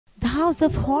house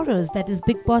of horrors that is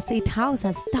Bigg Boss 8 house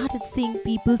has started seeing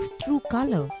people's true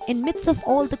color. In midst of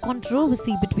all the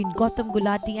controversy between Gautam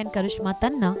Gulati and Karishma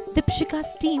Tanna,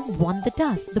 Deepshika's team won the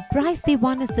task. The prize they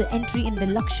won is the entry in the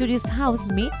luxurious house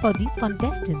made for these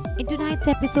contestants. In tonight's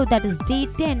episode, that is day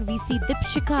 10, we see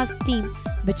Deepshika's team,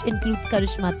 which includes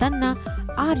Karishma Tanna,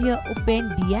 Arya, Upen,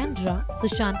 Deandra,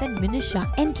 Sushant and Minisha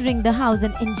entering the house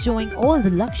and enjoying all the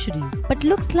luxuries. But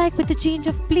looks like with the change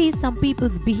of place, some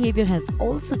people's behavior has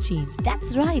also changed.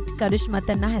 That's right, Karishma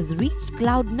Tanna has reached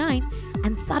cloud 9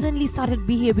 and suddenly started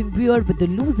behaving weird with the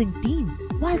losing team.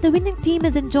 While the winning team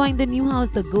is enjoying the new house,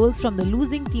 the girls from the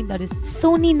losing team, that is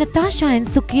Soni, Natasha and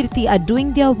Sukirti, are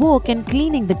doing their work and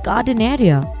cleaning the garden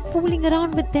area. Fooling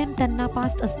around with them, Tanna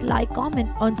passed a sly comment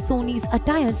on Soni's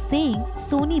attire saying,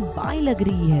 "Soni bai lag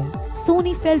rahi hai."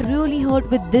 Soni felt really hurt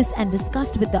with this and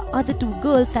discussed with the other two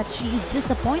girls that she is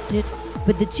disappointed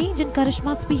with the change in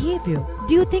Karishma's behavior.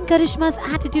 Do you think Karishma's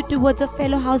attitude towards a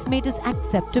fellow housemate is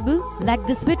acceptable? Like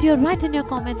this video, write in your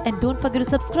comments and don't forget to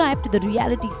subscribe to The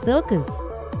Reality Circus.